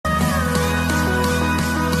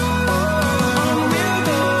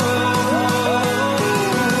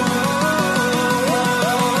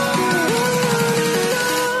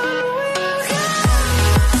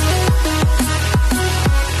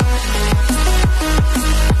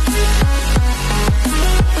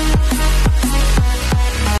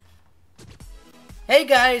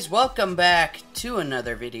guys, welcome back to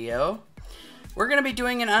another video. We're going to be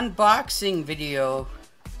doing an unboxing video.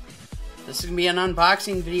 This is going to be an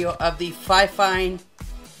unboxing video of the fifine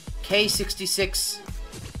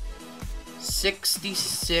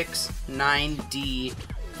k669d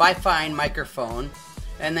fifine microphone.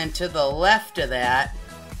 And then to the left of that,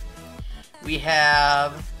 we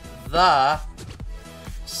have the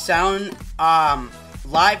sound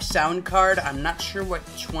live sound card. I'm not sure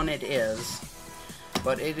which one it is,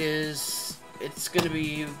 but it's gonna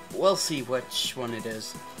be, we'll see which one it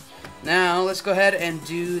is. Now let's go ahead and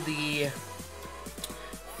do the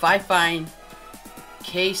fifine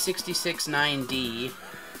k669d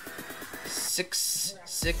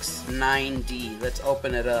 669d. Let's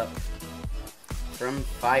open it up from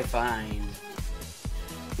fifine.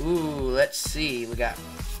 Ooh, let's see. We got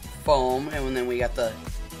foam, and then we got the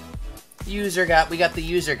user guide. We got the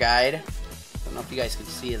user guide. I don't know if you guys can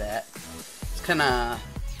see that. It's kind of,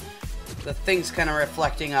 the thing's kind of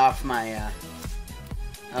reflecting off my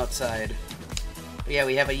outside. But yeah,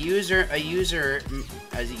 we have a user guide,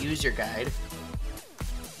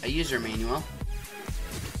 a user manual,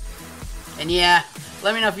 and yeah,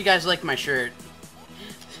 let me know if you guys like my shirt.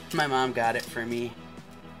 My mom got it for me.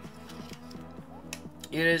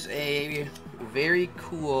 It is a very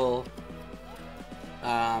cool.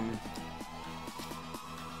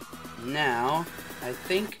 Now, I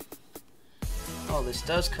think, oh, this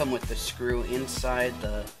does come with the screw inside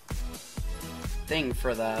the thing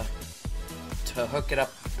for the, to hook it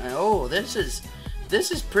up. Oh, this is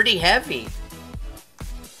pretty heavy.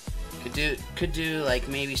 Could do like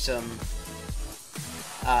maybe some,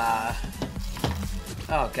 oh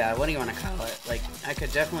god, what do you want to call it? Like, I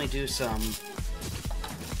could definitely do some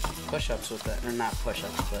push-ups with that, or not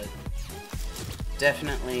push-ups, but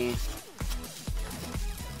definitely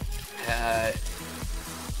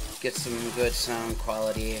get some good sound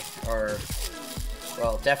quality, or,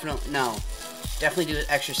 well, definitely do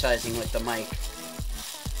exercising with the mic.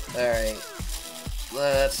 Alright,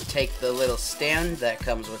 let's take the little stand that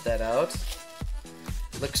comes with that out.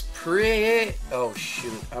 Looks pretty, oh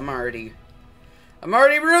shoot, I'm already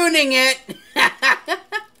ruining it!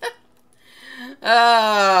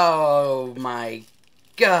 Oh my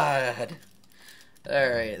god.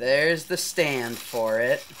 Alright, there's the stand for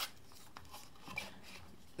it.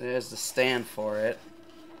 There's the stand for it.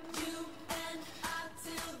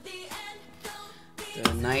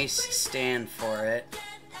 The nice stand for it.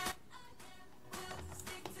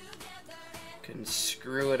 Can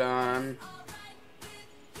screw it on.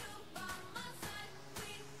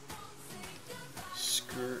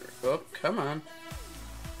 Oh, come on.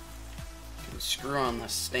 Can screw on the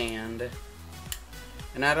stand.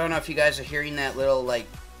 And I don't know if you guys are hearing that little, like,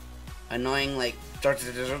 annoying, like,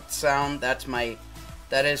 sound. That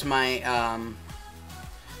is my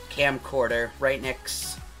camcorder right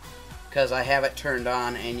next, because I have it turned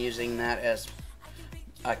on and using that as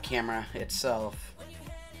a camera itself.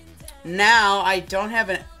 Now, I don't have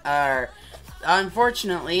an,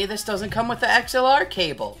 unfortunately, this doesn't come with the XLR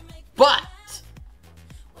cable, but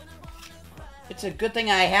it's a good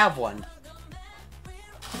thing I have one.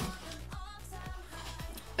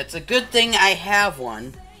 It's a good thing I have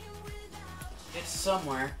one. It's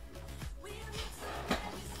somewhere.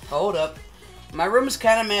 Hold up. My room's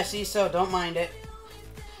kind of messy, so don't mind it.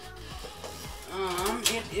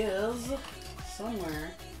 It is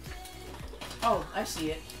somewhere. Oh, I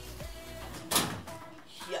see it.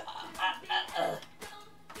 Yeah.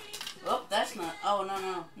 Oh, that's not. Oh,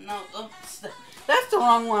 no. Oops. That's the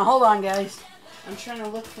wrong one. Hold on, guys. I'm trying to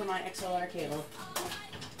look for my XLR cable.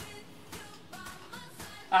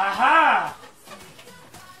 Aha!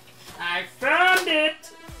 I found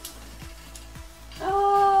it!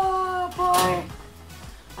 Oh, boy.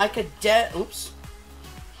 I could oops.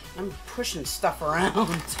 I'm pushing stuff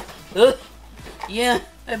around. Yeah,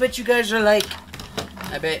 I bet you guys are like,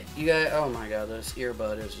 oh my god, this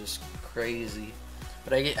earbud is just crazy.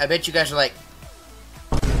 But I bet you guys are like,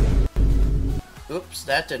 oops,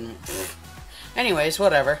 that didn't. Anyways,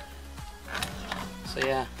 whatever. So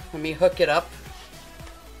yeah, let me hook it up.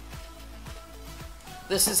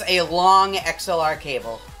 This is a long XLR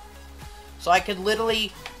cable. So I could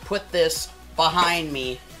literally put this behind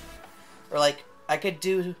me. Or like, I could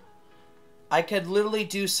literally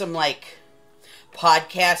do some like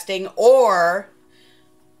podcasting, or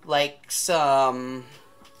like some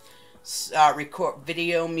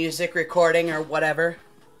video music recording or whatever.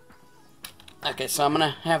 Okay, so I'm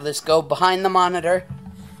gonna have this go behind the monitor.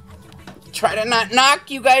 Try to not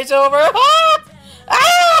knock you guys over. Ah!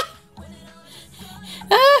 Ah!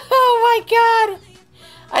 Oh my god!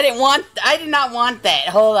 I did not want that.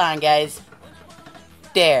 Hold on, guys.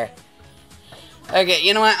 there. Okay,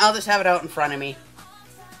 you know what? I'll just have it out in front of me.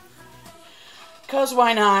 Because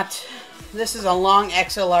why not? This is a long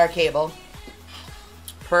XLR cable.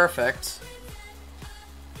 Perfect.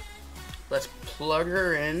 Let's plug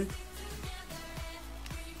her in.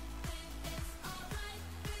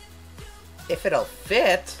 If it'll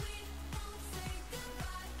fit.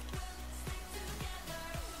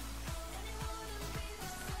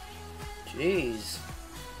 Jeez.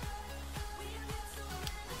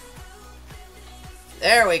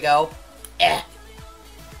 There we go.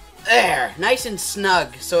 There. Nice and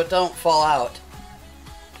snug so it don't fall out.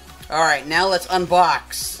 Alright, now let's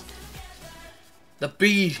unbox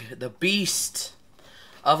the beast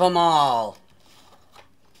of them all.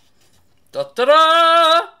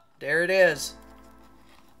 Da-da-da! There it is.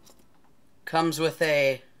 Comes with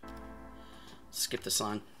a... Skip the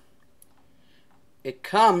song. It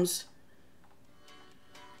comes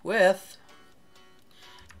with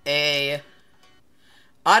a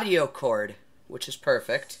audio cord, which is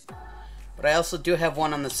perfect. But I also do have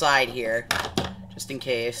one on the side here, just in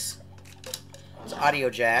case. It's audio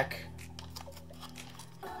jack.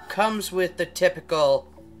 Comes with the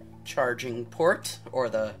typical charging port, or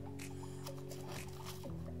the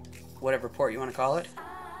whatever port you want to call it.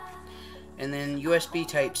 And then USB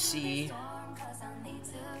Type-C.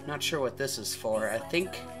 Not sure what this is for. I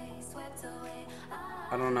think...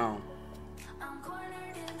 I don't know.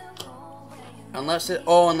 Unless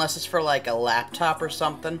it's for like a laptop or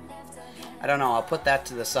something. I don't know. I'll put that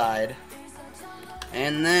to the side.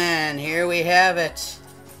 And then here we have it.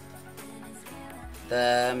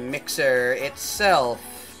 The mixer itself.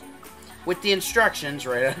 With the instructions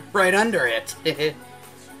right under it.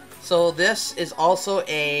 So this is also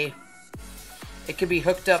a... It can be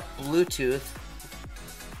hooked up Bluetooth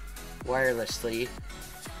wirelessly.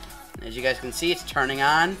 As you guys can see, it's turning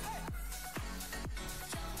on.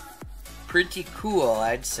 Pretty cool,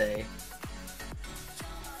 I'd say.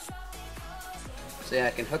 So yeah,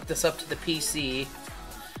 I can hook this up to the PC.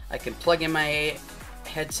 I can plug in my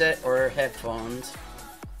headset or headphones.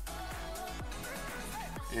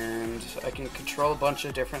 And I can control a bunch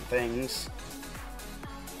of different things.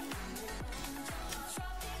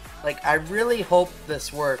 Like, I really hope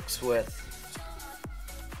this works with...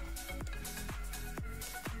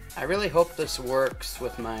 I really hope this works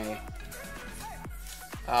with my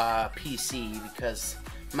PC, because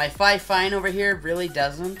my fifine over here really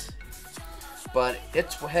doesn't. But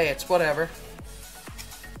it's, hey, it's whatever.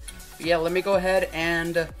 Yeah, let me go ahead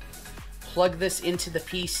and plug this into the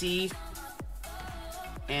PC,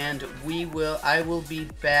 and I will be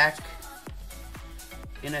back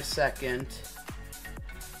in a second,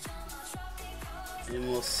 and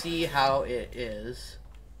we'll see how it is.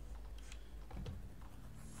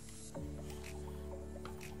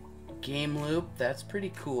 Game loop, that's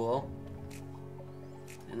pretty cool.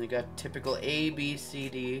 And we got typical A, B, C,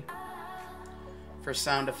 D for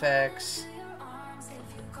sound effects.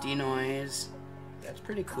 Denoise, that's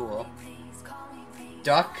pretty cool.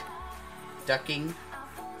 Ducking.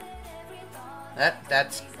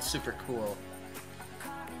 That's super cool.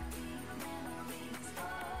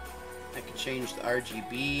 I can change the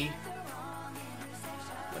RGB.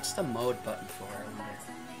 What's the mode button for, I wonder?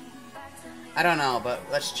 I don't know, but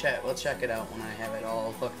let's check. We'll check it out when I have it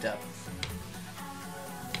all hooked up.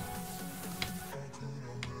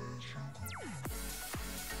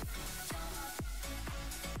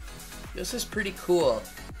 This is pretty cool.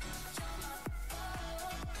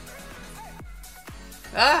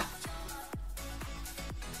 Ah!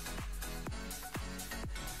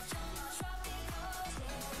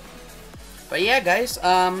 But yeah, guys,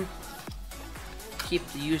 keep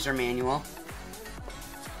the user manual.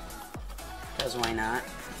 Because why not? In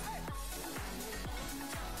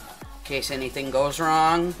case anything goes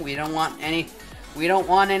wrong, we don't want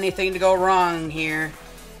anything to go wrong here.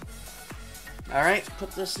 Alright,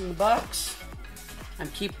 put this in the box.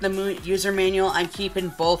 I'm keeping the user manual. I'm keeping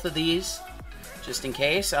both of these, just in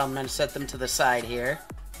case. I'm going to set them to the side here.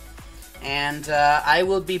 And I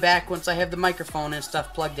will be back once I have the microphone and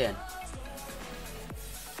stuff plugged in.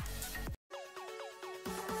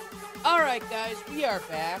 Alright guys, we are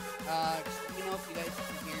back. Just let me know if you guys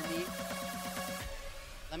can hear me.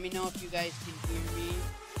 Let me know if you guys can hear me.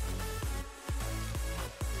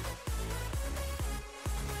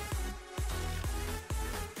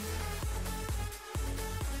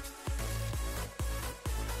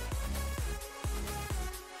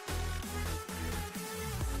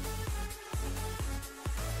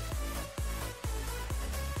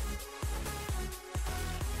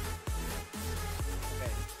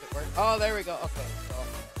 Oh, there we go. Okay, so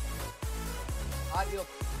audio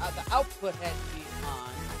the output had to be on.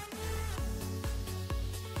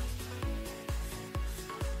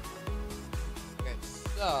 Okay,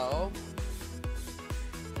 so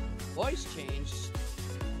voice change.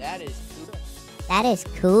 That is cool. That is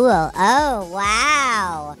cool. Oh,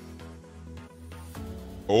 wow.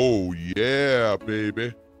 Oh, yeah,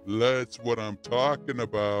 baby. That's what I'm talking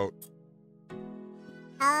about.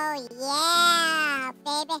 Oh, yeah,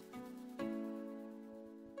 baby.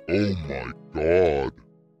 Oh, my God.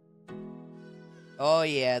 Oh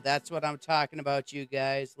yeah, that's what I'm talking about, you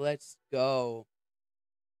guys. Let's go.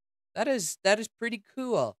 That is pretty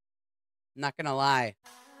cool. Not gonna lie.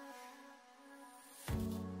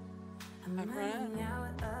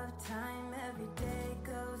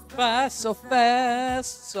 By so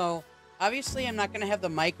fast. So obviously I'm not gonna have the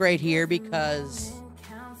mic right here because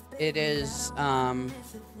it is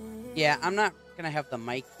yeah, I'm not gonna have the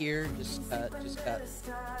mic here just cause because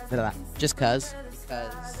what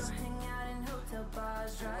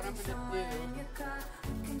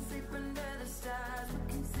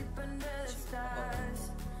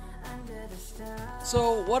I'm gonna do.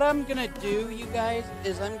 So what I'm gonna do, you guys,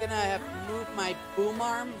 is I'm gonna have to move my boom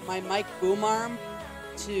arm, my mic boom arm,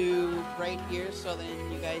 to right here, so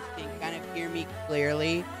then you guys can kind of hear me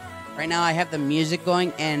clearly. Right now I have the music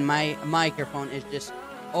going, and my microphone is just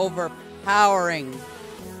overpowering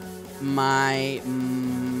my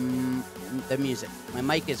the music. My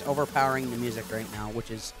mic is overpowering the music right now,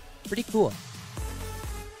 which is pretty cool.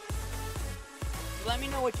 So let me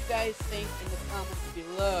know what you guys think in the comments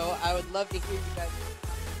below. I would love to hear you guys.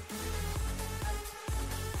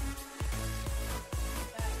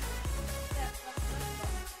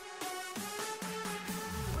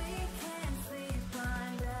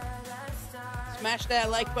 Smash that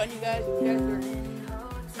like button, you guys. If you guys are,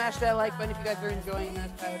 smash that like button if you guys are enjoying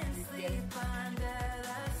this. I would appreciate it.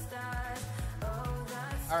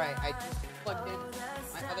 Alright, I just plugged in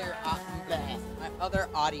my other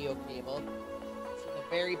audio cable. It's at the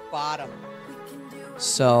very bottom.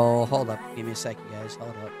 So, hold up. Give me a second, guys.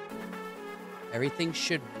 Hold up. Everything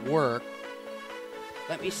should work.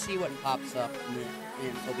 Let me see what pops up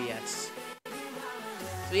in OBS.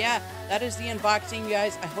 So yeah, that is the unboxing,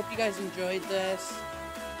 guys. I hope you guys enjoyed this.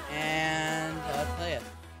 And I'll tell you, it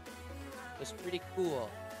was pretty cool.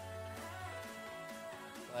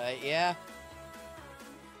 But yeah.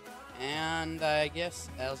 And I guess,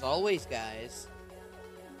 as always, guys,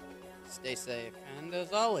 stay safe. And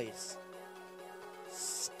as always,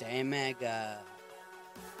 stay mega.